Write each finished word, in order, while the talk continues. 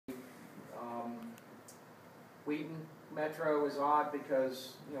Wheaton Metro is odd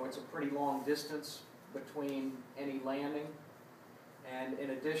because, you know, it's a pretty long distance between any landing. And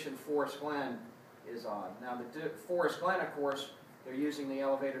in addition, Forest Glen is odd. Now, Forest Glen, of course, they're using the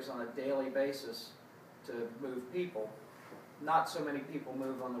elevators on a daily basis to move people. Not so many people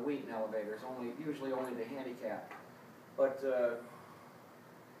move on the Wheaton elevators, usually only the handicapped. But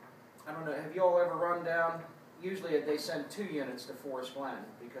I don't know, have you all ever run down? Usually they send 2 units to Forest Glen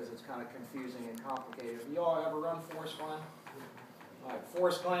because it's kind of confusing and complicated. Have you all ever run Forest Glen? All right,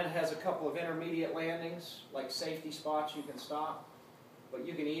 Forest Glen has a couple of intermediate landings, like safety spots you can stop, but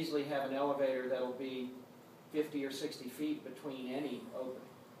you can easily have an elevator that'll be 50 or 60 feet between any opening.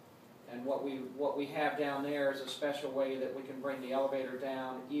 And what we have down there is a special way that we can bring the elevator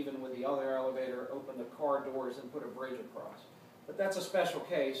down, even with the other elevator, open the car doors and put a bridge across. But that's a special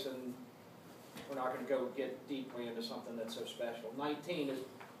case, and we're not going to go get deeply into something that's so special. 19 is,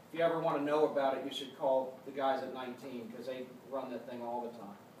 if you ever want to know about it, you should call the guys at 19 because they run that thing all the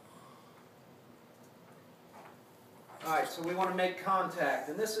time. All right, so we want to make contact,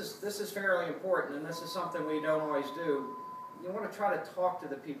 and this is fairly important, and this is something we don't always do. You want to try to talk to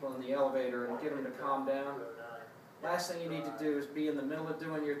the people in the elevator and get them to calm down. Last thing you need to do is be in the middle of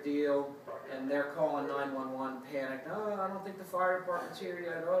doing your deal, and they're calling 911, panicked. Oh, I don't think the fire department's here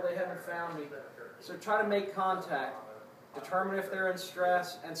yet. Oh, they haven't found me. So try to make contact. Determine if they're in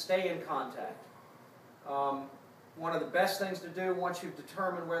stress, and stay in contact. One of the best things to do once you've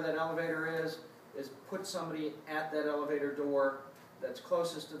determined where that elevator is put somebody at that elevator door that's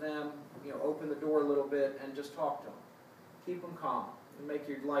closest to them. You know, open the door a little bit and just talk to them. Keep them calm. It'll make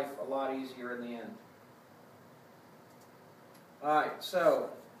your life a lot easier in the end. All right,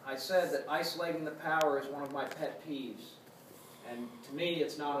 so I said that isolating the power is one of my pet peeves. And to me,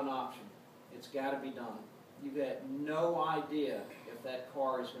 it's not an option. It's got to be done. You get no idea if that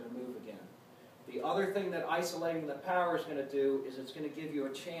car is going to move again. The other thing that isolating the power is going to do is it's going to give you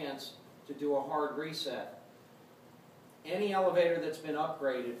a chance to do a hard reset. Any elevator that's been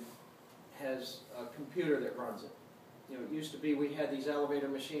upgraded has a computer that runs it. You know, it used to be we had these elevator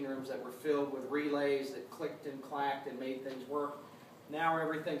machine rooms that were filled with relays that clicked and clacked and made things work. Now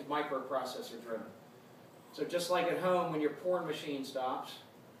everything's microprocessor driven. So just like at home, when your porn machine stops,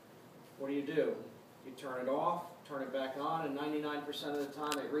 what do? You turn it off, turn it back on, and 99% of the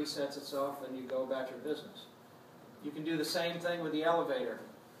time it resets itself and you go about your business. You can do the same thing with the elevator.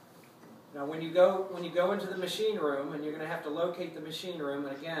 Now when you go into the machine room, and you're going to have to locate the machine room,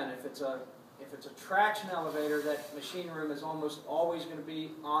 and again, if it's a traction elevator, that machine room is almost always going to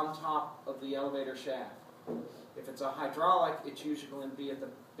be on top of the elevator shaft. If it's a hydraulic, it's usually going to be at the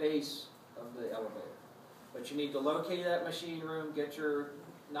base of the elevator. But you need to locate that machine room, get your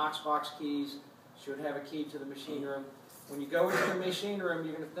Knox box keys, should have a key to the machine room. When you go into the machine room,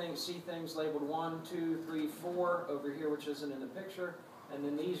 you're going to see things labeled 1, 2, 3, 4 over here, which isn't in the picture. And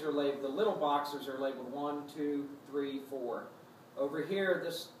then these are labeled, the little boxes are labeled 1, 2, 3, 4. Over here,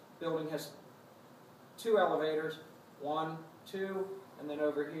 this building has 2 elevators, 1, 2, and then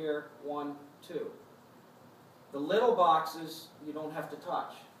over here, 1, 2. The little boxes you don't have to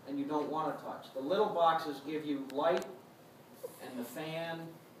touch, and you don't want to touch. The little boxes give you light, and the fan,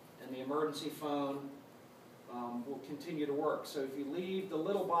 and the emergency phone will continue to work. So if you leave the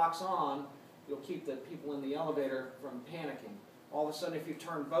little box on, you'll keep the people in the elevator from panicking. All of a sudden, if you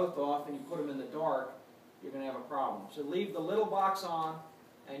turn both off and you put them in the dark, you're going to have a problem. So leave the little box on,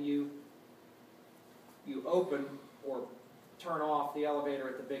 and you open or turn off the elevator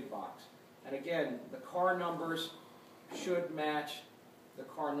at the big box. And again, the car numbers should match the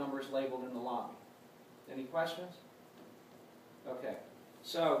car numbers labeled in the lobby. Any questions? Okay.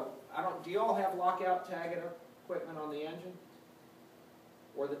 So, do you all have lockout tagout equipment on the engine?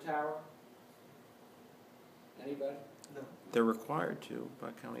 Or the tower? Anybody? No. They're required to by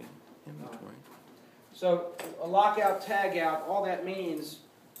county inventory. So, a lockout tagout, all that means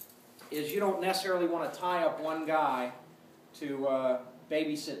is you don't necessarily want to tie up one guy to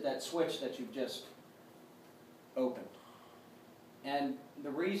babysit that switch that you've just opened. And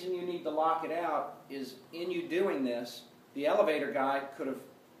the reason you need to lock it out is in you doing this, the elevator guy could have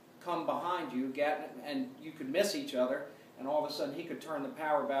come behind you, and you could miss each other, and all of a sudden he could turn the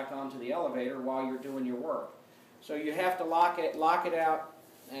power back onto the elevator while you're doing your work. So you have to lock it out,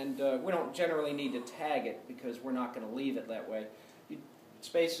 and we don't generally need to tag it because we're not going to leave it that way. It's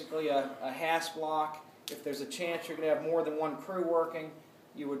basically a hasp lock. If there's a chance you're going to have more than one crew working,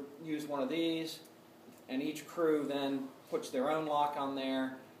 you would use one of these, and each crew then puts their own lock on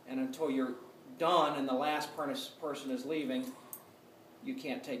there, and until you're done and the last person is leaving, you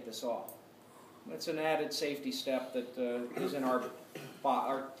can't take this off. It's an added safety step that is in our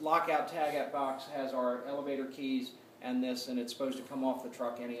our lockout tagout box has our elevator keys and this, and it's supposed to come off the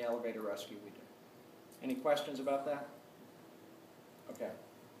truck any elevator rescue we do. Any questions about that? Okay.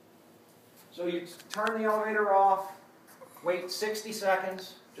 So you turn the elevator off, wait 60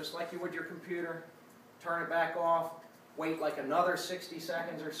 seconds, just like you would your computer, turn it back off, wait like another 60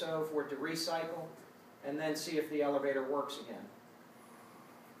 seconds or so for it to recycle, and then see if the elevator works again.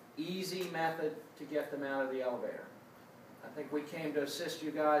 Easy method to get them out of the elevator. I think we came to assist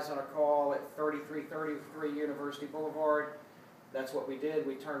you guys on a call at 3333 University Boulevard. That's what we did.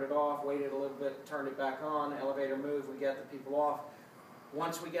 We turned it off, waited a little bit, turned it back on, elevator moved, we got the people off.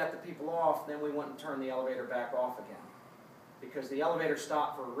 Once we got the people off, then we went and turned the elevator back off again, because the elevator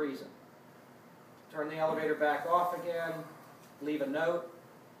stopped for a reason. Turn the elevator back off again, leave a note,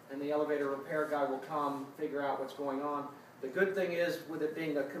 and the elevator repair guy will come, figure out what's going on. The good thing is, with it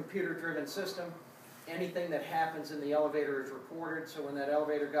being a computer-driven system, anything that happens in the elevator is recorded, so when that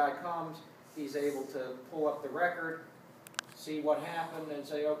elevator guy comes, he's able to pull up the record, see what happened, and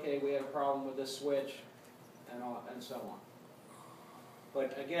say, okay, we had a problem with this switch, and so on.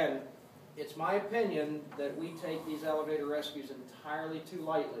 But again, it's my opinion that we take these elevator rescues entirely too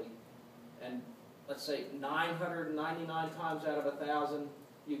lightly, and let's say 999 times out of 1,000,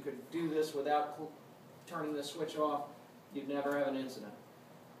 you could do this without turning the switch off, you'd never have an incident.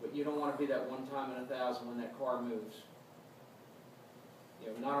 But you don't want to be that one time in 1,000 when that car moves. You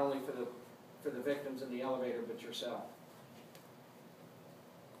know, not only for the victims in the elevator, but yourself.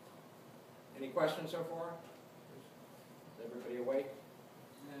 Any questions so far? Is everybody awake?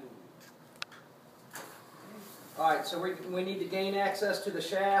 All right, so we need to gain access to the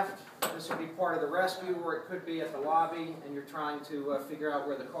shaft. This will be part of the rescue, or it could be at the lobby, and you're trying to figure out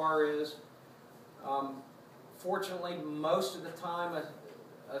where the car is. Fortunately, most of the time,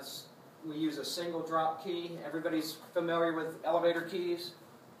 we use a single drop key. Everybody's familiar with elevator keys?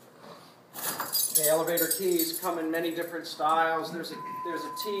 The elevator keys come in many different styles. There's a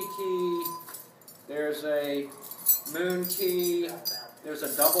T key, there's a moon key, there's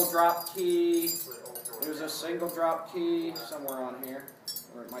a double drop key, there's a single drop key somewhere on here,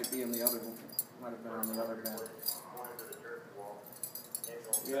 or it might be in the other one. Might have been on the other bed.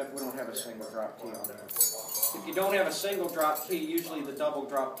 Yeah, we don't have a single drop key on there. If you don't have a single drop key, usually the double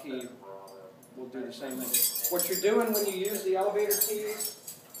drop key will do the same thing. What you're doing when you use the elevator keys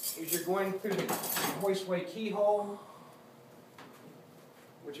is you're going through the hoistway keyhole,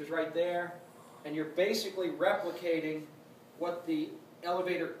 which is right there, and you're basically replicating what the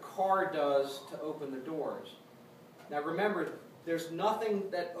elevator car does to open the doors. Now remember, there's nothing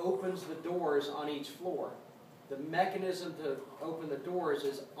that opens the doors on each floor. The mechanism to open the doors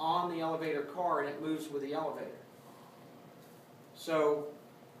is on the elevator car, and it moves with the elevator. So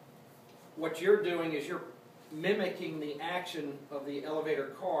what you're doing is you're mimicking the action of the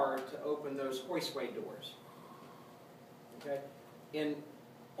elevator car to open those hoistway doors. Okay? In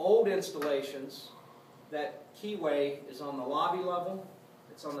old installations, that keyway is on the lobby level.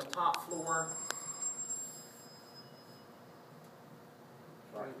 It's on the top floor.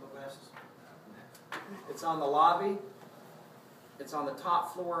 Sorry. It's on the lobby, it's on the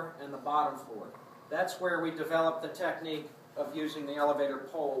top floor and the bottom floor. That's where we developed the technique of using the elevator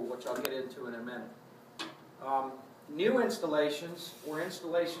pole, which I'll get into in a minute. New installations, or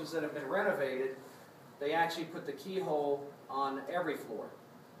installations that have been renovated, they actually put the keyhole on every floor.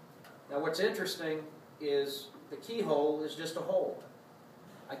 Now what's interesting is the keyhole is just a hole.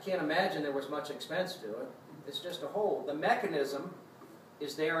 I can't imagine there was much expense to it. It's just a hole. The mechanism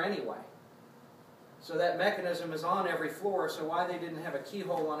is there anyway. So that mechanism is on every floor, so why they didn't have a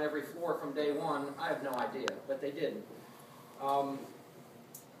keyhole on every floor from day one, I have no idea, but they didn't.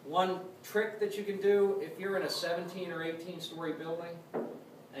 One trick that you can do, if you're in a 17 or 18 story building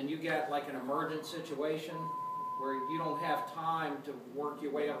and you get like an emergent situation where you don't have time to work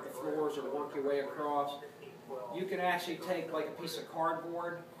your way up the floors or work your way across, you can actually take like a piece of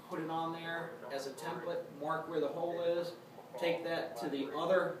cardboard, put it on there as a template, mark where the hole is, take that to the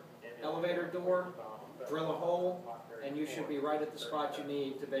other elevator door, drill a hole, and you should be right at the spot you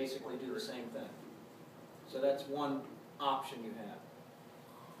need to basically do the same thing. So that's one option you have.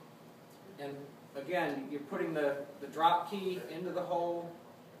 And again, you're putting the drop key into the hole,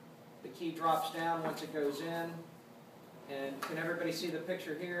 the key drops down once it goes in, and can everybody see the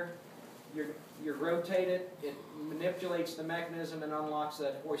picture here? You rotate it, it manipulates the mechanism and unlocks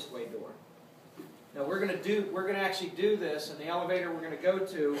that hoistway door. Now we're going to actually do this, and the elevator we're going to go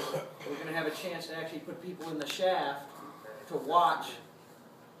to, we're going to have a chance to actually put people in the shaft to watch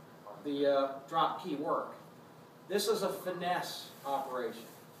the drop key work. This is a finesse operation.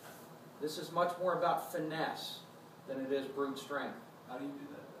 This is much more about finesse than it is brute strength. How do you do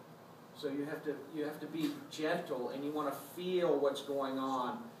that? So you have to be gentle, and you want to feel what's going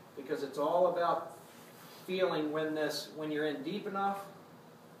on, because it's all about feeling when you're in deep enough,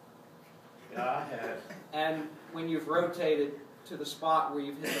 Yeah, I have. and when you've rotated to the spot where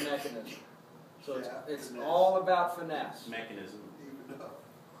you've hit the mechanism. So it's finesse. all about finesse. Mechanism. Even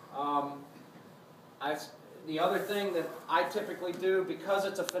up. The other thing that I typically do, because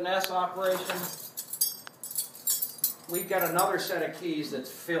it's a finesse operation, we've got another set of keys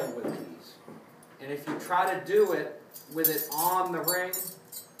that's filled with keys. And if you try to do it with it on the ring,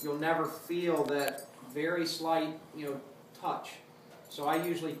 you'll never feel that very slight, touch. So I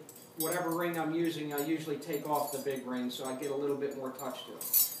usually, whatever ring I'm using, I usually take off the big ring so I get a little bit more touch to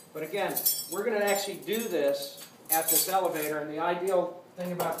it. But again, we're going to actually do this at this elevator, and the ideal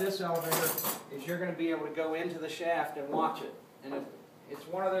thing about this elevator is you're going to be able to go into the shaft and watch it. And it's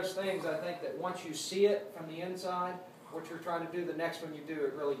one of those things, I think, that once you see it from the inside, what you're trying to do, the next one you do,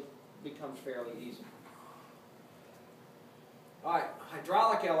 it really becomes fairly easy. All right,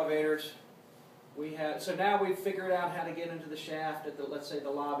 hydraulic elevators. So now we've figured out how to get into the shaft at let's say the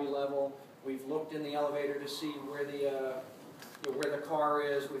lobby level. We've looked in the elevator to see where the car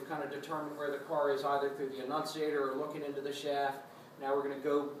is. We've kind of determined where the car is either through the annunciator or looking into the shaft. Now we're going to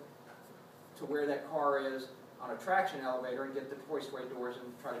go to where that car is on a traction elevator and get the hoistway doors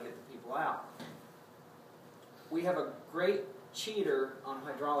and try to get the people out. We have a great cheater on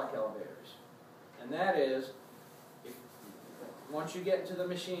hydraulic elevators, and that is, once you get into the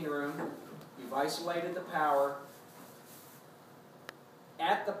machine room, you've isolated the power.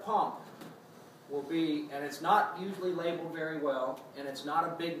 At the pump will be, and it's not usually labeled very well, and it's not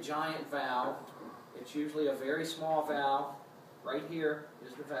a big giant valve. It's usually a very small valve. Right here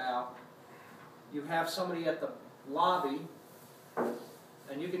is the valve. You have somebody at the lobby,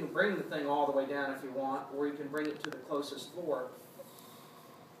 and you can bring the thing all the way down if you want, or you can bring it to the closest floor.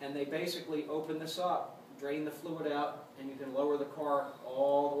 And they basically open this up, drain the fluid out, and you can lower the car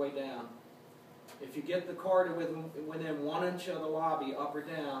all the way down. If you get the car to within 1 inch of the lobby, up or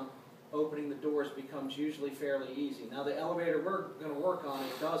down, opening the doors becomes usually fairly easy. Now the elevator we're going to work on,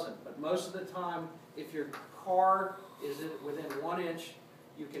 it doesn't, but most of the time, if your car is within 1 inch,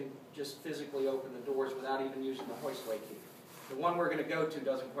 you can just physically open the doors without even using the hoistway key. The one we're going to go to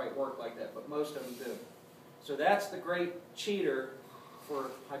doesn't quite work like that, but most of them do. So that's the great cheater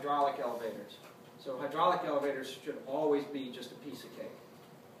for hydraulic elevators. So hydraulic elevators should always be just a piece of cake.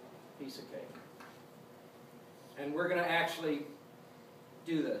 Piece of cake. And we're going to actually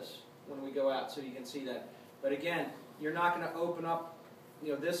do this when we go out so you can see that. But again, you're not going to open up,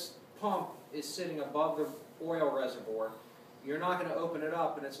 this pump is sitting above the oil reservoir. You're not going to open it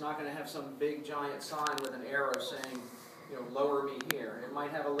up, and it's not going to have some big giant sign with an arrow saying, lower me here. It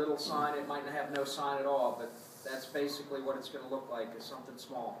might have a little sign, it might have no sign at all, but that's basically what it's going to look like, is something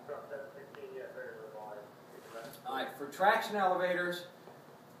small. All right, for traction elevators,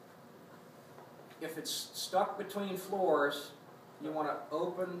 if it's stuck between floors, you want to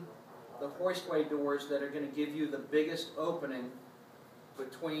open the hoistway doors that are going to give you the biggest opening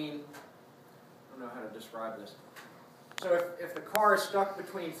between, I don't know how to describe this. So if the car is stuck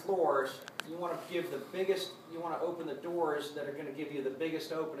between floors, you want to you want to open the doors that are going to give you the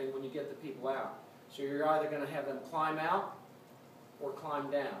biggest opening when you get the people out. So you're either going to have them climb out or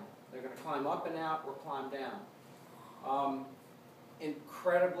climb down. They're going to climb up and out or climb down.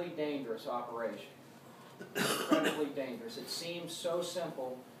 Incredibly dangerous operation. Incredibly dangerous. It seems so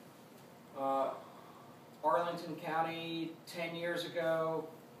simple. Arlington County, 10 years ago,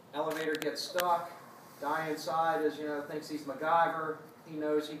 elevator gets stuck. Guy inside thinks he's MacGyver. He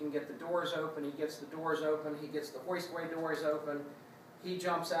knows he can get the doors open. He gets the doors open. He gets the hoistway doors open. He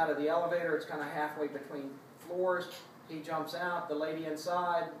jumps out of the elevator. It's kind of halfway between floors. He jumps out. The lady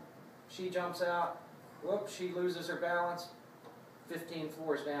inside, she jumps out. Whoops, she loses her balance. 15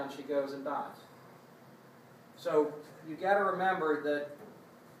 floors down, she goes and dies. So you got to remember that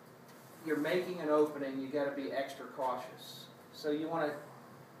you're making an opening. You got to be extra cautious. So you want to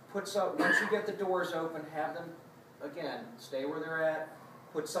once you get the doors open, have them, again, stay where they're at.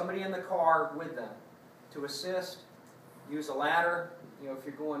 Put somebody in the car with them to assist. Use a ladder. If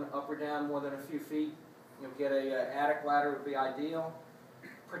you're going up or down more than a few feet, get a attic ladder would be ideal.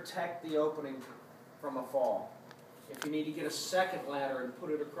 Protect the opening from a fall. If you need to get a second ladder and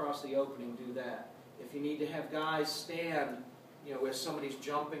put it across the opening, do that. If you need to have guys stand, if somebody's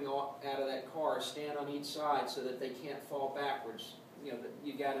jumping out of that car, stand on each side so that they can't fall backwards.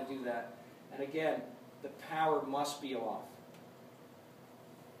 You got to do that. And again, the power must be off.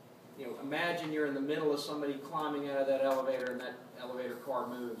 Imagine you're in the middle of somebody climbing out of that elevator and that elevator car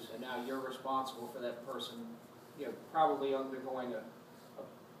moves, and now you're responsible for that person, probably undergoing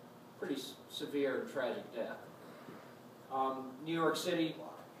pretty severe and tragic death. New York City,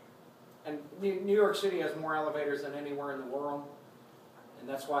 and New York City has more elevators than anywhere in the world, and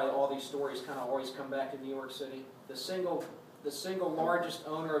that's why all these stories kind of always come back to New York City. The single largest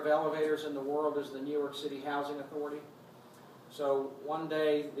owner of elevators in the world is the New York City Housing Authority. So one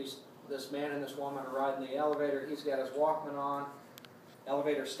day, this man and this woman are riding the elevator. He's got his Walkman on.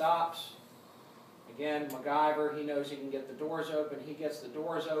 Elevator stops. Again, MacGyver, he knows he can get the doors open. He gets the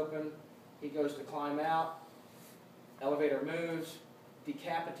doors open. He goes to climb out. Elevator moves,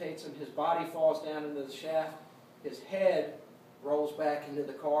 decapitates him. His body falls down into the shaft. His head rolls back into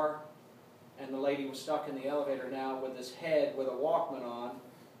the car. And the lady was stuck in the elevator now with his head with a Walkman on,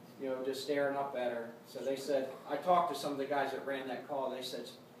 you know, just staring up at her. So they said, I talked to some of the guys that ran that call. They said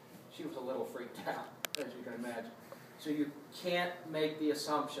she was a little freaked out, as you can imagine. So you can't make the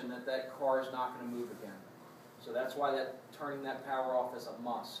assumption that that car is not going to move again. So that's why turning that power off is a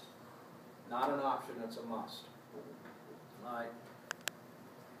must. Not an option, it's a must. All right.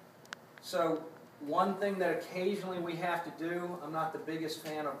 So one thing that occasionally we have to do, I'm not the biggest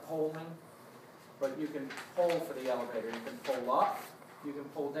fan of polling, but you can pull for the elevator. You can pull up, you can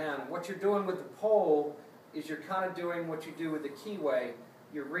pull down. And what you're doing with the pole is you're kind of doing what you do with the keyway.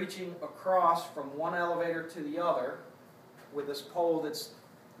 You're reaching across from one elevator to the other with this pole that's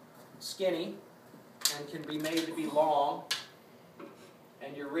skinny and can be made to be long.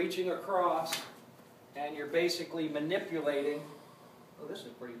 And you're reaching across and you're basically manipulating. Oh, this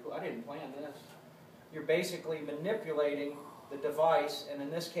is pretty cool. I didn't plan this. You're basically manipulating the device, and in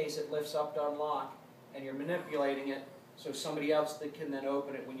this case it lifts up to unlock, and you're manipulating it so somebody else that can then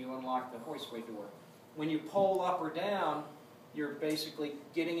open it when you unlock the hoistway door. When you pull up or down, you're basically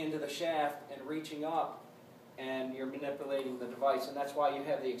getting into the shaft and reaching up, and you're manipulating the device, and that's why you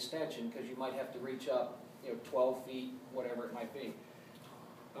have the extension, because you might have to reach up, 12 feet, whatever it might be.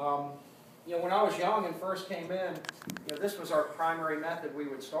 When I was young and first came in, this was our primary method we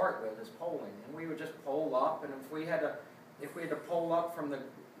would start with, is polling, and we would just poll up, and if we had to poll up from the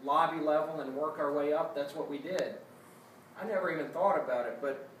lobby level and work our way up, that's what we did. I never even thought about it,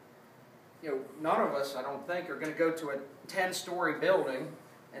 but none of us, I don't think, are going to go to a 10-story building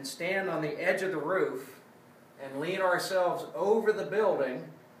and stand on the edge of the roof and lean ourselves over the building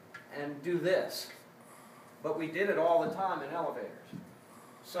and do this. But we did it all the time in elevators.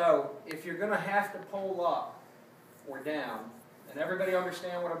 So if you're going to have to pull up or down, and everybody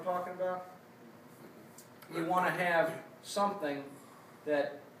understand what I'm talking about? You want to have something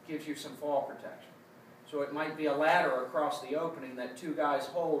that gives you some fall protection. So it might be a ladder across the opening that two guys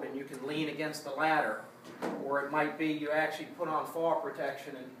hold and you can lean against the ladder. Or it might be you actually put on fall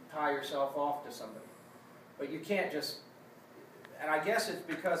protection and tie yourself off to somebody. But you can't just, and I guess it's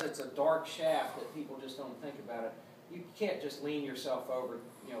because it's a dark shaft that people just don't think about it. You can't just lean yourself over,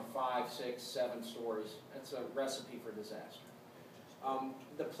 5, 6, 7 stories. That's a recipe for disaster.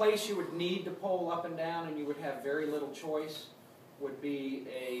 The place you would need to pole up and down, and you would have very little choice, would be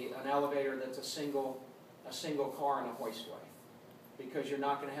an elevator that's a single car and a hoistway, because you're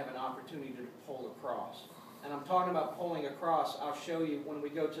not going to have an opportunity to pull across. And I'm talking about pulling across. I'll show you when we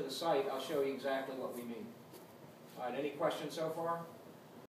go to the site. I'll show you exactly what we mean. All right. Any questions so far?